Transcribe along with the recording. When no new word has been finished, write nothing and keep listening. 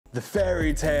The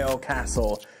fairy tale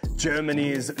castle,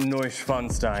 Germany's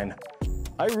Neuschwanstein.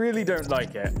 I really don't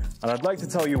like it, and I'd like to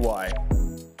tell you why.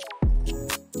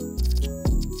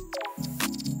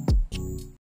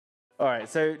 Alright,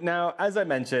 so now, as I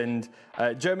mentioned,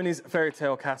 Germany's fairy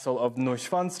tale castle of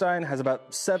Neuschwanstein has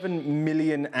about 7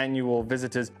 million annual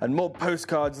visitors and more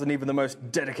postcards than even the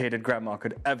most dedicated grandma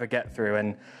could ever get through.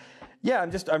 And yeah,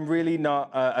 I'm really not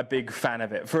a big fan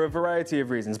of it for a variety of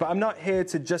reasons, but I'm not here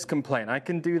to just complain. I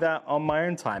can do that on my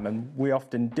own time, and we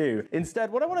often do.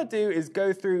 Instead, what I want to do is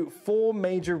go through 4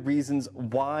 major reasons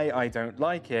why I don't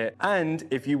like it, and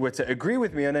if you were to agree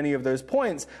with me on any of those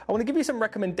points, I want to give you some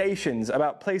recommendations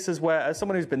about places where, as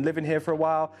someone who's been living here for a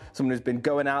while, someone who's been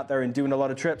going out there and doing a lot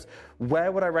of trips,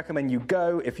 where would I recommend you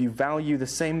go if you value the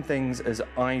same things as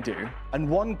I do? And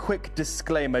one quick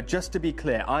disclaimer, just to be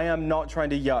clear, I am not trying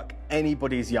to yuck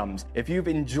anybody's yums. If you've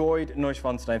enjoyed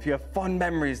Neuschwanstein, if you have fond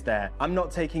memories there, I'm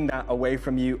not taking that away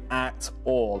from you at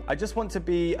all. I just want to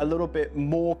be a little bit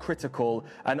more critical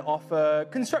and offer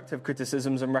constructive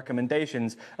criticisms and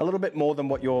recommendations a little bit more than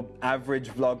what your average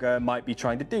vlogger might be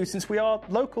trying to do, since we are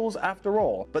locals after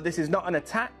all. But this is not an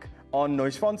attack on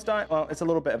Neuschwanstein. Well, it's a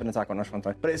little bit of an attack on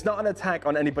Neuschwanstein, but it's not an attack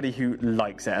on anybody who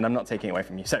likes it, and I'm not taking it away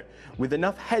from you. So, with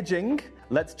enough hedging,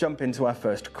 let's jump into our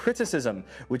first criticism,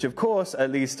 which of course,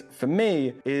 at least for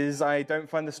me, is I don't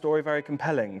find the story very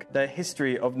compelling. The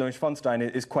history of Neuschwanstein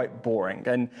is quite boring,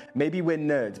 and maybe we're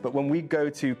nerds, but when we go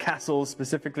to castles,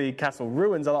 specifically castle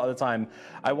ruins a lot of the time,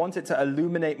 I want it to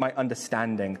illuminate my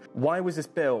understanding. Why was this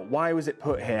built? Why was it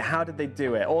put here? How did they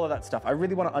do it? All of that stuff. I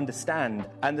really want to understand.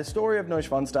 And the story of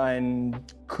Neuschwanstein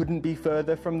couldn't be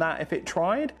further from that if it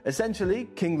tried. Essentially,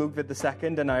 King Ludwig II,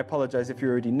 and I apologize if you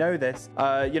already know this,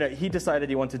 he decided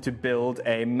he wanted to build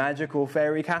a magical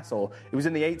fairy castle. It was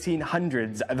in the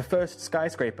 1800s, and the first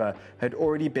skyscraper had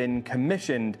already been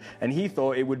commissioned, and he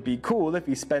thought it would be cool if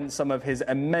he spent some of his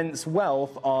immense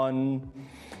wealth on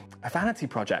a vanity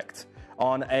project,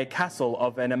 on a castle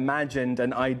of an imagined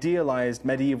and idealized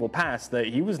medieval past that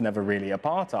he was never really a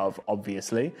part of,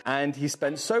 obviously. And he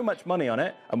spent so much money on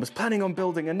it and was planning on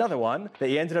building another one that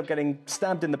he ended up getting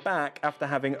stabbed in the back after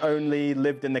having only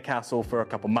lived in the castle for a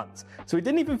couple months. So he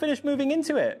didn't even finish moving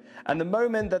into it. And the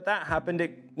moment that happened,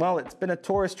 it's been a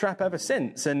tourist trap ever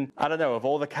since. And I don't know, of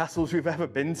all the castles we've ever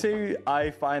been to,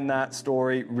 I find that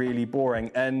story really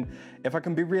boring. And if I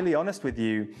can be really honest with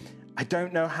you, I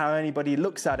don't know how anybody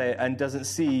looks at it and doesn't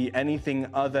see anything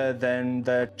other than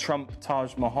the Trump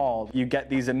Taj Mahal. You get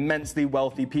these immensely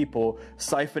wealthy people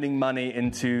siphoning money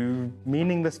into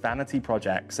meaningless vanity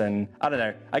projects. And I don't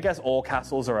know, I guess all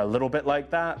castles are a little bit like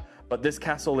that, but this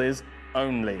castle is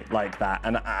only like that,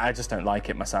 and I just don't like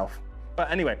it myself. But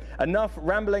anyway, enough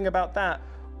rambling about that.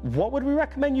 What would we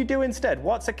recommend you do instead?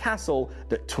 What's a castle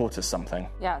that taught us something?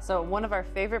 Yeah, so one of our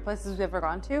favorite places we've ever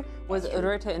gone to was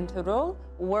Overrated in Tyrol,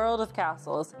 World of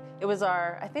Castles. It was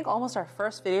I think almost our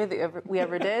first video that we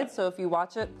ever did, so if you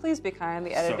watch it, please be kind.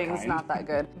 The editing is not that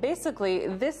good. Basically,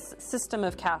 this system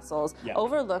of castles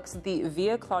overlooks the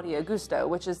Via Claudia Augusta,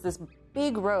 which is this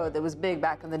big road that was big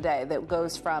back in the day that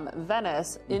goes from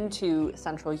Venice into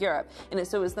Central Europe. And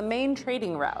so it was the main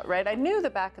trading route, right? I knew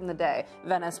that back in the day,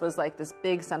 Venice was like this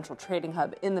big central trading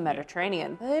hub in the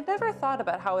Mediterranean, but I never thought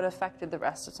about how it affected the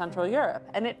rest of Central Europe.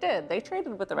 And it did. They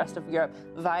traded with the rest of Europe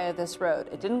via this road.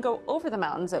 It didn't go over the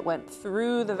mountains, it went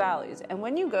through the valleys. And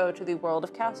when you go to the World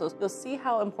of Castles, you'll see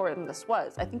how important this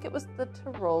was. I think it was the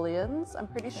Tyroleans, I'm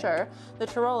pretty sure, the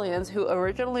Tyroleans who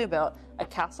originally built a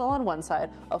castle on one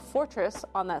side, a fortress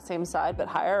on that same side but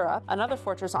higher up, another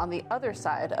fortress on the other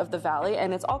side of the valley,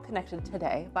 and it's all connected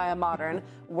today by a modern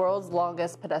world's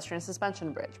longest pedestrian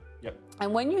suspension bridge. Yep.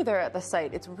 And when you're there at the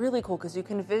site, it's really cool because you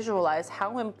can visualize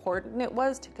how important it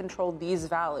was to control these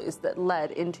valleys that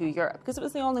led into Europe, because it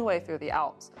was the only way through the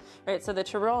Alps, right? So the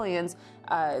Tyroleans,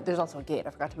 there's also a gate,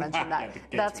 I forgot to mention that.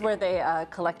 That's where they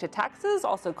collected taxes,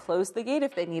 also closed the gate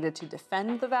if they needed to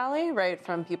defend the valley, right,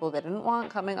 from people they didn't want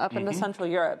coming up into Central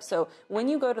Europe. So when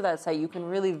you go to that site, you can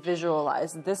really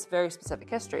visualize this very specific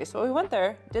history. So we went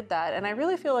there, did that, and I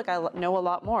really feel like I know a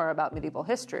lot more about medieval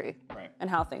history and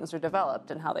how things are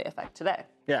developed and how they affect today.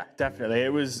 Yeah, definitely.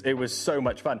 It was so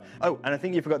much fun. Oh, and I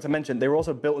think you forgot to mention, they were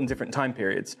also built in different time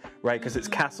periods, right? Because it's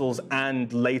castles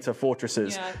and later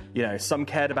fortresses. Yeah. You know, some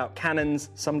cared about cannons,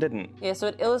 some didn't. Yeah, so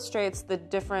it illustrates the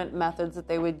different methods that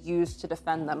they would use to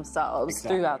defend themselves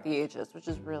throughout the ages, which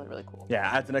is really, really cool.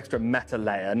 Yeah, adds an extra meta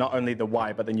layer, not only the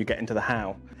why, but then you get into the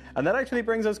how. And that actually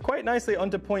brings us quite nicely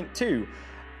onto point 2.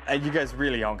 You guys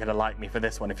really aren't going to like me for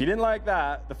this one. If you didn't like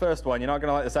that, the first one, you're not going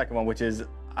to like the second one, which is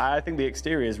I think the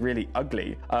exterior is really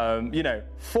ugly.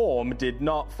 Form did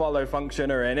not follow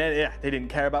function or they didn't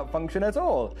care about function at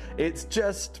all. It's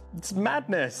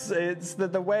madness. It's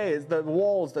the way, the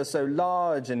walls, they're so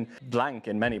large and blank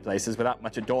in many places without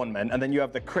much adornment. And then you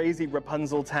have the crazy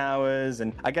Rapunzel towers,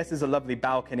 and I guess there's a lovely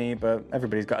balcony, but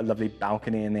everybody's got a lovely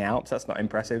balcony in the Alps. That's not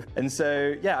impressive. And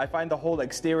so, yeah, I find the whole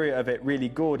exterior of it really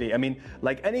gaudy. I mean,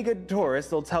 like any good tourist,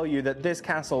 they'll tell you that this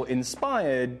castle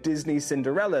inspired Disney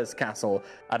Cinderella's castle.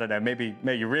 I don't know, maybe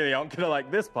you really aren't gonna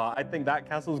like this part. I think that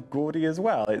castle's gaudy as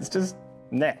well. It's just,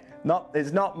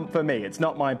 it's not for me. It's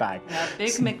not my bag. Yeah,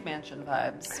 big McMansion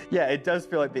vibes. Yeah, it does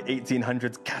feel like the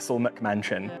 1800s Castle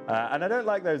McMansion. And I don't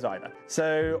like those either.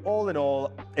 So all in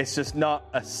all, it's just not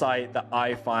a site that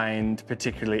I find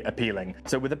particularly appealing.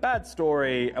 So with a bad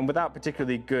story and without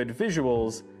particularly good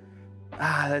visuals,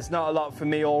 there's not a lot for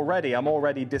me already. I'm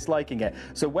already disliking it.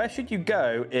 So where should you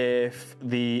go if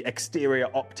the exterior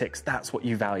optics, that's what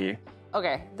you value?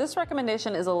 Okay, this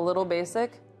recommendation is a little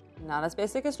basic. Not as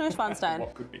basic as Neuschwanstein.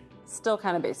 What could be? Still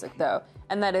kind of basic though,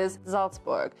 and that is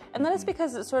Salzburg. And that is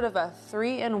because it's sort of a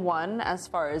 3-in-1 as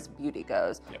far as beauty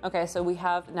goes. Yep. Okay, so we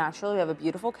have a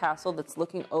beautiful castle that's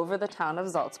looking over the town of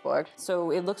Salzburg.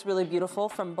 So it looks really beautiful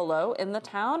from below in the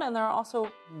town, and there are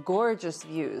also gorgeous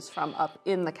views from up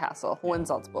in the castle,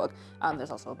 Hohensalzburg.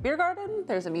 There's also a beer garden,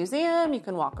 there's a museum, you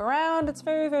can walk around. It's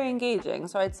very, very engaging.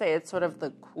 So I'd say it's sort of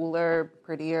the cooler,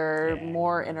 prettier,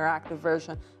 more interactive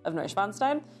version of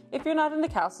Neuschwanstein. If you're not into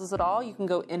castles at all, you can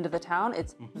go into the town.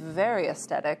 It's very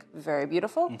aesthetic, very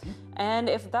beautiful. And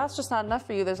if that's just not enough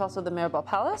for you, there's also the Mirabell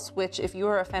Palace, which if you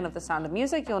are a fan of The Sound of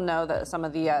Music, you'll know that some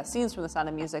of the scenes from The Sound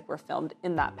of Music were filmed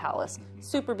in that palace.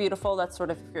 Super beautiful. That's sort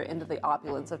of, if you're into the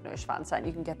opulence of Neuschwanstein,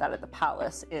 you can get that at the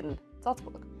palace in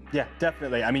Salzburg. Yeah,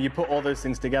 definitely. I mean, you put all those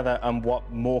things together, and what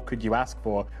more could you ask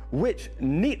for? Which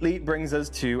neatly brings us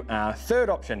to our third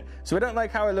option. So we don't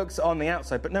like how it looks on the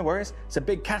outside, but no worries. It's a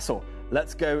big castle.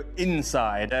 Let's go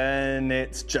inside, and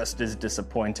it's just as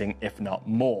disappointing, if not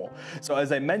more. So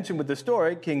as I mentioned with the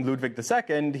story, King Ludwig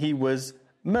II, he was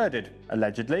murdered,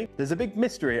 allegedly. There's a big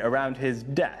mystery around his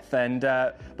death,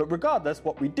 but regardless,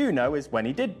 what we do know is when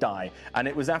he did die, and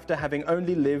it was after having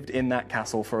only lived in that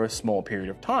castle for a small period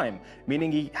of time,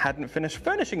 meaning he hadn't finished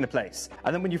furnishing the place.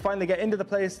 And then when you finally get into the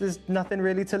place, there's nothing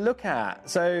really to look at.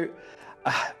 So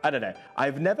I don't know.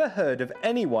 I've never heard of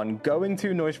anyone going to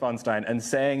Neuschwanstein and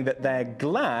saying that they're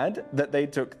glad that they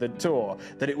took the tour,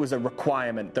 that it was a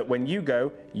requirement, that when you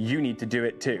go, you need to do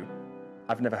it too.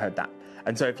 I've never heard that.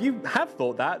 And so if you have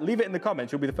thought that, leave it in the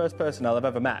comments. You'll be the first person I'll have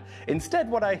ever met. Instead,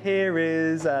 what I hear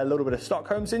is a little bit of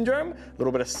Stockholm Syndrome, a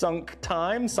little bit of sunk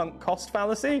cost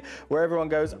fallacy, where everyone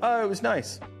goes, oh, it was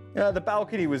nice. The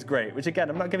balcony was great, which again,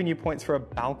 I'm not giving you points for a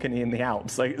balcony in the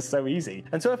Alps. Like, it's so easy.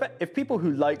 And so if people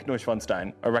who like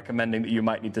Neuschwanstein are recommending that you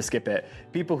might need to skip it,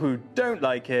 people who don't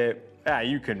like it,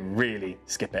 you can really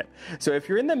skip it. So if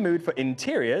you're in the mood for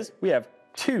interiors, we have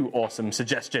two awesome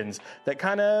suggestions that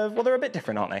they're a bit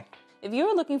different, aren't they? If you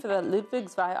were looking for the Ludwig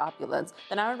II opulence,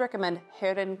 then I would recommend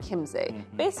Herrenchiemsee.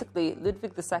 Basically,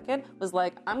 Ludwig II was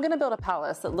like, I'm going to build a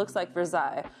palace that looks like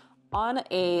Versailles on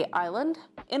an island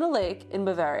in a lake in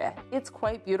Bavaria. It's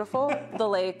quite beautiful, the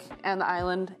lake and the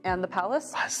island and the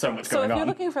palace. So much going on. So if you're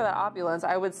looking for that opulence,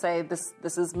 I would say this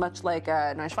is much like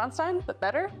Neuschwanstein, but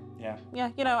better. Yeah. Yeah,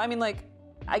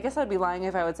 I guess I'd be lying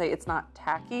if I would say it's not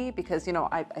tacky, because,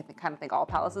 I kind of think all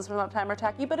palaces from that time are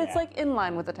tacky, but it's like in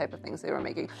line with the type of things they were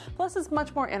making. Plus, it's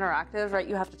much more interactive, right?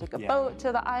 You have to take a boat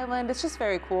to the island. It's just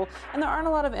very cool. And there aren't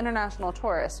a lot of international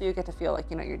tourists, so you get to feel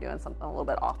like, you're doing something a little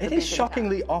bit off the beaten path. It is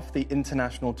shockingly off the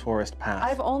international tourist path.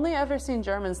 I've only ever seen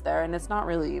Germans there, and it's not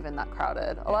really even that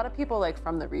crowded. A lot of people,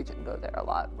 from the region go there a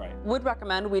lot. Right. Would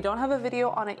recommend. We don't have a video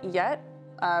on it yet.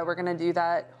 We're going to do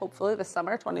that hopefully this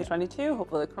summer, 2022.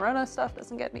 Hopefully the corona stuff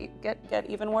doesn't get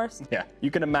even worse. Yeah,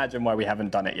 you can imagine why we haven't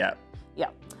done it yet. Yeah.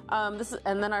 And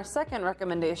then our second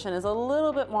recommendation is a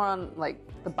little bit more on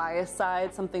the bias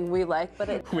side, something we like, but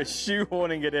we're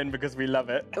shoehorning it in because we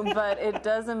love it. But it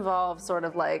does involve sort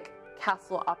of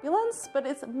castle opulence, but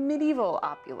it's medieval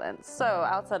opulence. So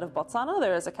outside of Bolzano,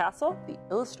 there is a castle, the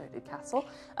illustrated castle,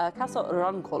 Castle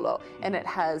Roncolo, and it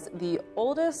has the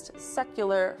oldest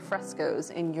secular frescoes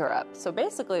in Europe. So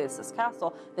basically, it's this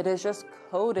castle that is just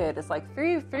coated. It's like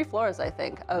three floors, I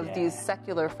think, of these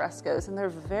secular frescoes, and they're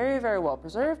very, very well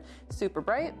preserved, super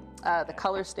bright. The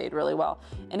color stayed really well.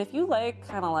 And if you like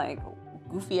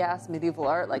goofy-ass medieval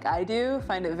art like I do,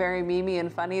 find it very memey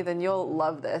and funny, then you'll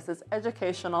love this. It's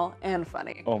educational and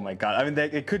funny. Oh my God. I mean,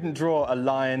 they couldn't draw a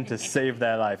lion to save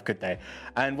their life, could they?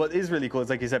 And what is really cool is,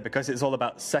 like you said, because it's all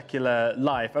about secular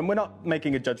life, and we're not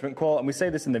making a judgment call, and we say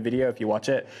this in the video if you watch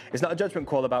it, it's not a judgment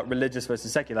call about religious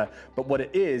versus secular, but what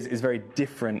it is very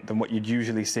different than what you'd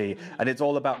usually see. And it's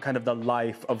all about kind of the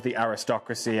life of the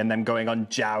aristocracy and them going on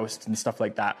jousts and stuff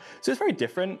like that. So it's very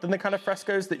different than the kind of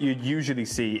frescoes that you'd usually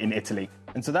see in Italy.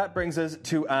 And so that brings us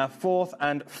to our fourth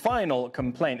and final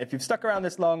complaint. If you've stuck around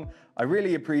this long, I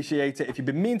really appreciate it. If you've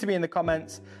been mean to me in the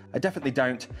comments, I definitely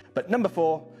don't. But number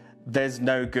 4, there's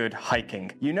no good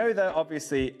hiking. You know that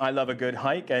obviously I love a good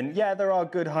hike, and yeah, there are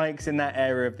good hikes in that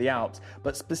area of the Alps,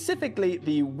 but specifically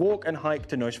the walk and hike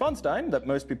to Neuschwanstein that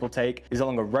most people take is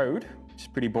along a road, which is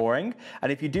pretty boring.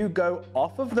 And if you do go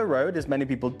off of the road, as many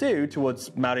people do,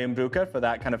 towards Marienbrücke for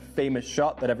that kind of famous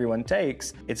shot that everyone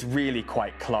takes, it's really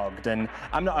quite clogged. And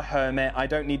I'm not a hermit, I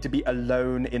don't need to be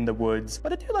alone in the woods,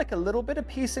 but I do like a little bit of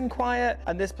peace and quiet,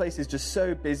 and this place is just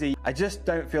so busy, I just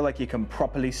don't feel like you can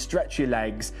properly stretch your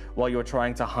legs while you're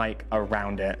trying to hike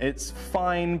around it. It's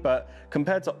fine, but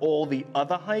compared to all the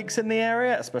other hikes in the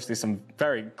area, especially some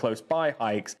very close by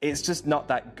hikes, it's just not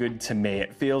that good to me.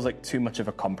 It feels like too much of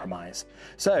a compromise.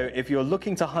 So if you're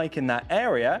looking to hike in that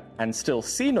area and still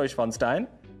see Neuschwanstein,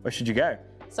 where should you go?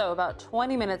 So about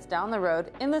 20 minutes down the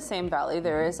road in the same valley,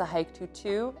 there is a hike to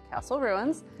 2 castle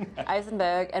ruins,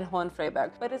 Eisenberg and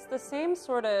Hohenfreyberg. But it's the same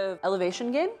sort of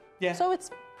elevation gain. Yeah. So it's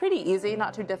pretty easy,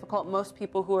 not too difficult. Most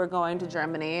people who are going to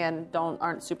Germany and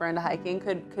aren't super into hiking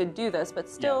could do this, but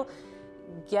still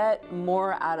get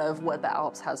more out of what the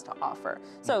Alps has to offer.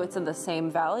 So it's in the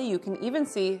same valley. You can even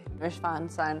see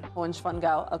Neuschwanstein,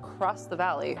 Hohenschwangau across the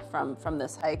valley from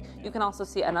this hike. You can also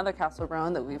see another castle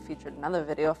ruin that we featured in another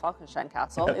video, Falkenstein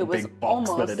Castle. It was big box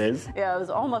almost, that it is. Yeah, it was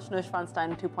almost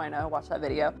Neuschwanstein 2.0. Watch that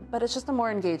video. But it's just a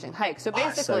more engaging hike. So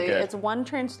basically, it's one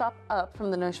train stop up from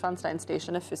the Neuschwanstein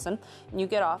station of Füssen, and you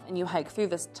get off and you hike through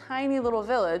this tiny little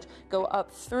village, go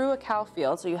up through a cow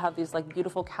field. So you have these like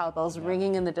beautiful cowbells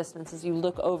ringing in the distance as you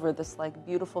look over this like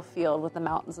beautiful field with the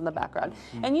mountains in the background.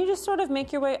 And you just sort of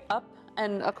make your way up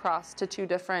and across to 2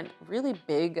 different really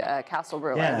big castle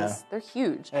ruins. Yeah. They're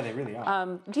huge. Yeah, they really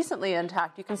are. Decently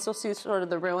intact. You can still see sort of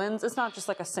the ruins. It's not just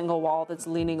like a single wall that's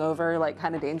leaning over like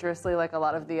kind of dangerously like a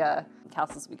lot of the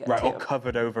castles we get to. Right, or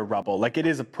covered over rubble. Like it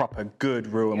is a proper good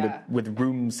ruin with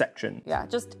room section. Yeah,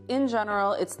 just in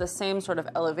general, it's the same sort of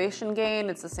elevation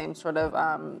gain. It's the same sort of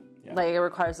like it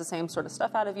requires the same sort of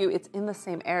stuff out of you. It's in the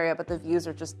same area, but the views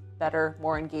are just better,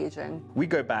 more engaging. We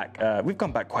go back, we've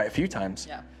gone back quite a few times.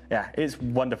 Yeah, it's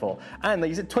wonderful. And like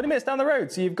you said, 20 minutes down the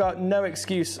road, so you've got no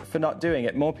excuse for not doing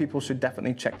it. More people should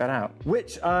definitely check that out.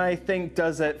 Which I think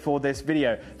does it for this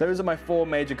video. Those are my 4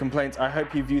 major complaints. I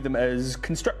hope you view them as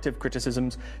constructive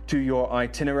criticisms to your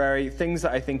itinerary, things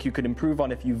that I think you could improve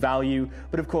on if you value.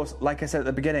 But of course, like I said at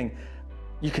the beginning,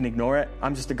 you can ignore it.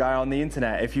 I'm just a guy on the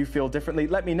internet. If you feel differently,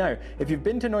 let me know. If you've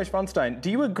been to Neuschwanstein, do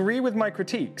you agree with my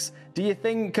critiques? Do you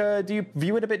think, do you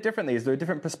view it a bit differently? Is there a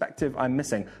different perspective I'm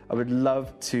missing? I would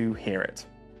love to hear it.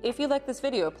 If you like this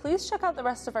video, please check out the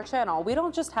rest of our channel. We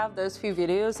don't just have those few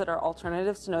videos that are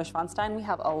alternatives to Neuschwanstein. We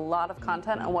have a lot of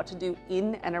content on what to do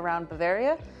in and around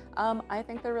Bavaria. I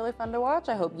think they're really fun to watch.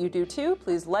 I hope you do too.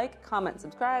 Please like, comment,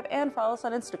 subscribe, and follow us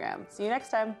on Instagram. See you next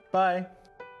time. Bye.